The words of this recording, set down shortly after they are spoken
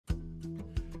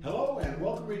Hello and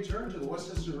welcome return to the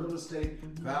Westchester Real Estate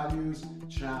Values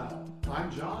channel.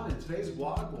 I'm John and today's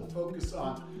blog will focus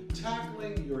on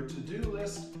tackling your to-do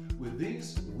list with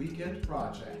these weekend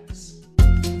projects.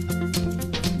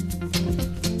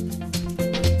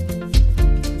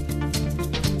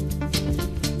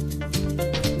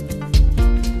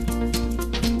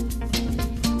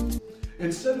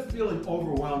 Instead of feeling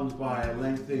overwhelmed by a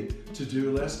lengthy to-do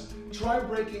list, try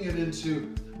breaking it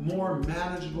into more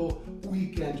manageable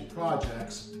weekend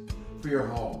projects for your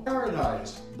home.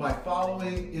 Prioritize by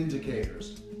following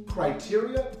indicators: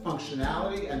 criteria,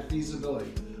 functionality, and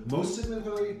feasibility. Most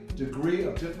significantly, degree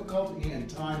of difficulty and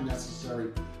time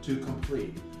necessary to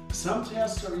complete. Some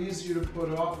tasks are easier to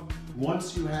put off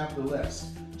once you have the list.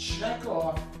 Check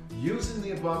off using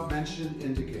the above mentioned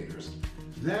indicators.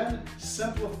 Then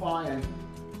simplify and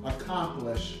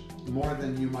accomplish more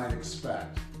than you might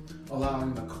expect,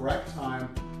 allowing the correct time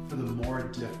for the more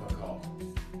difficult.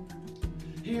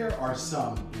 Here are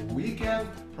some weekend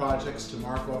projects to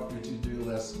mark off your to-do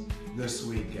list this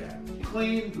weekend.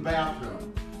 Clean the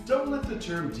bathroom. Don't let the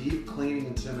term deep cleaning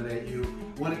intimidate you.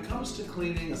 When it comes to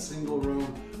cleaning a single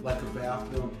room like a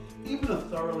bathroom, even a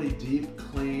thoroughly deep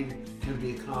clean can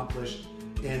be accomplished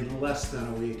in less than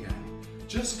a weekend.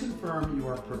 Just confirm you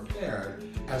are prepared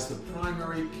as the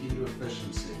primary key to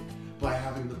efficiency by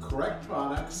having the correct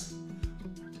products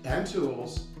and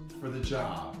tools for the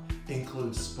job.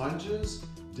 Include sponges,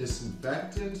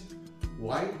 disinfectant,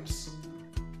 wipes,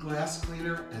 glass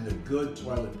cleaner, and a good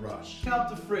toilet brush. Check out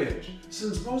the fridge.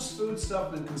 Since most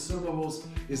foodstuff and consumables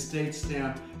is date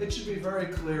stamped, it should be very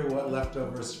clear what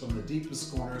leftovers from the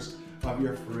deepest corners of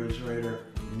your refrigerator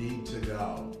need to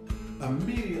go.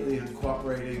 Immediately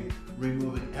incorporating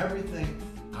removing everything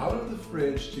out of the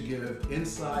fridge to give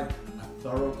inside a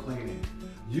thorough cleaning.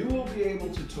 You will be able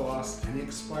to toss any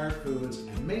expired foods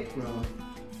and make room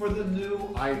for the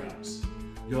new items.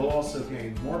 You'll also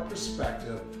gain more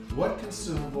perspective what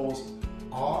consumables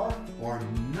are or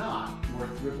not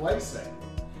worth replacing,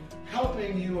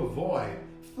 helping you avoid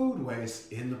food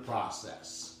waste in the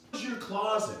process. Here's your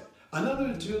closet.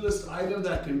 Another to-do list item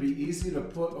that can be easy to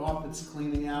put off its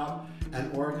cleaning out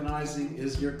and organizing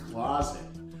is your closet.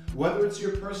 Whether it's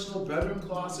your personal bedroom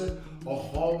closet, a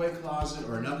hallway closet,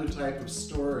 or another type of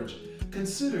storage,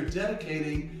 consider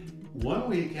dedicating one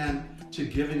weekend to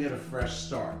giving it a fresh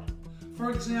start.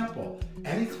 For example,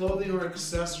 any clothing or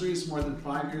accessories more than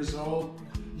 5 years old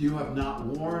you have not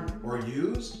worn or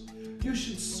used, you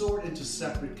should sort into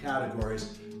separate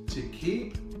categories to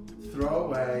keep, throw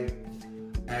away,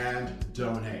 and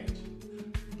donate.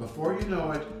 Before you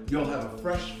know it, you'll have a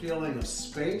fresh feeling of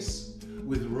space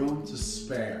with room to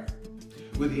spare.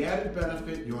 With the added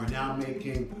benefit, you are now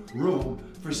making room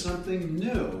for something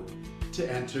new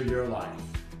to enter your life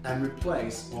and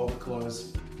replace all the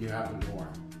clothes you haven't worn.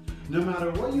 No matter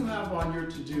what you have on your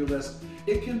to-do list,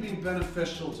 it can be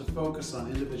beneficial to focus on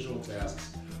individual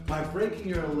tasks. By breaking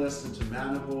your list into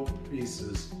manageable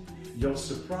pieces, you'll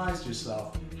surprise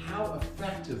yourself how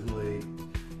effectively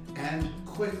and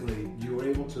quickly you were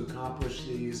able to accomplish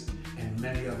these and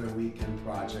many other weekend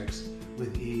projects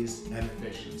with ease and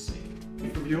efficiency.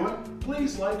 For viewing,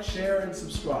 please like, share, and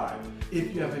subscribe.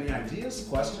 If you have any ideas,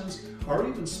 questions, or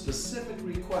even specific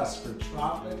requests for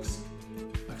topics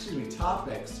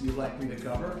you'd like me to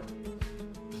cover,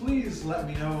 please let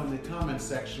me know in the comment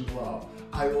section below.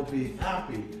 I will be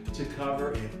happy to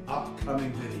cover in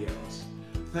upcoming videos.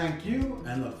 Thank you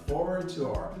and look forward to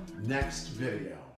our next video.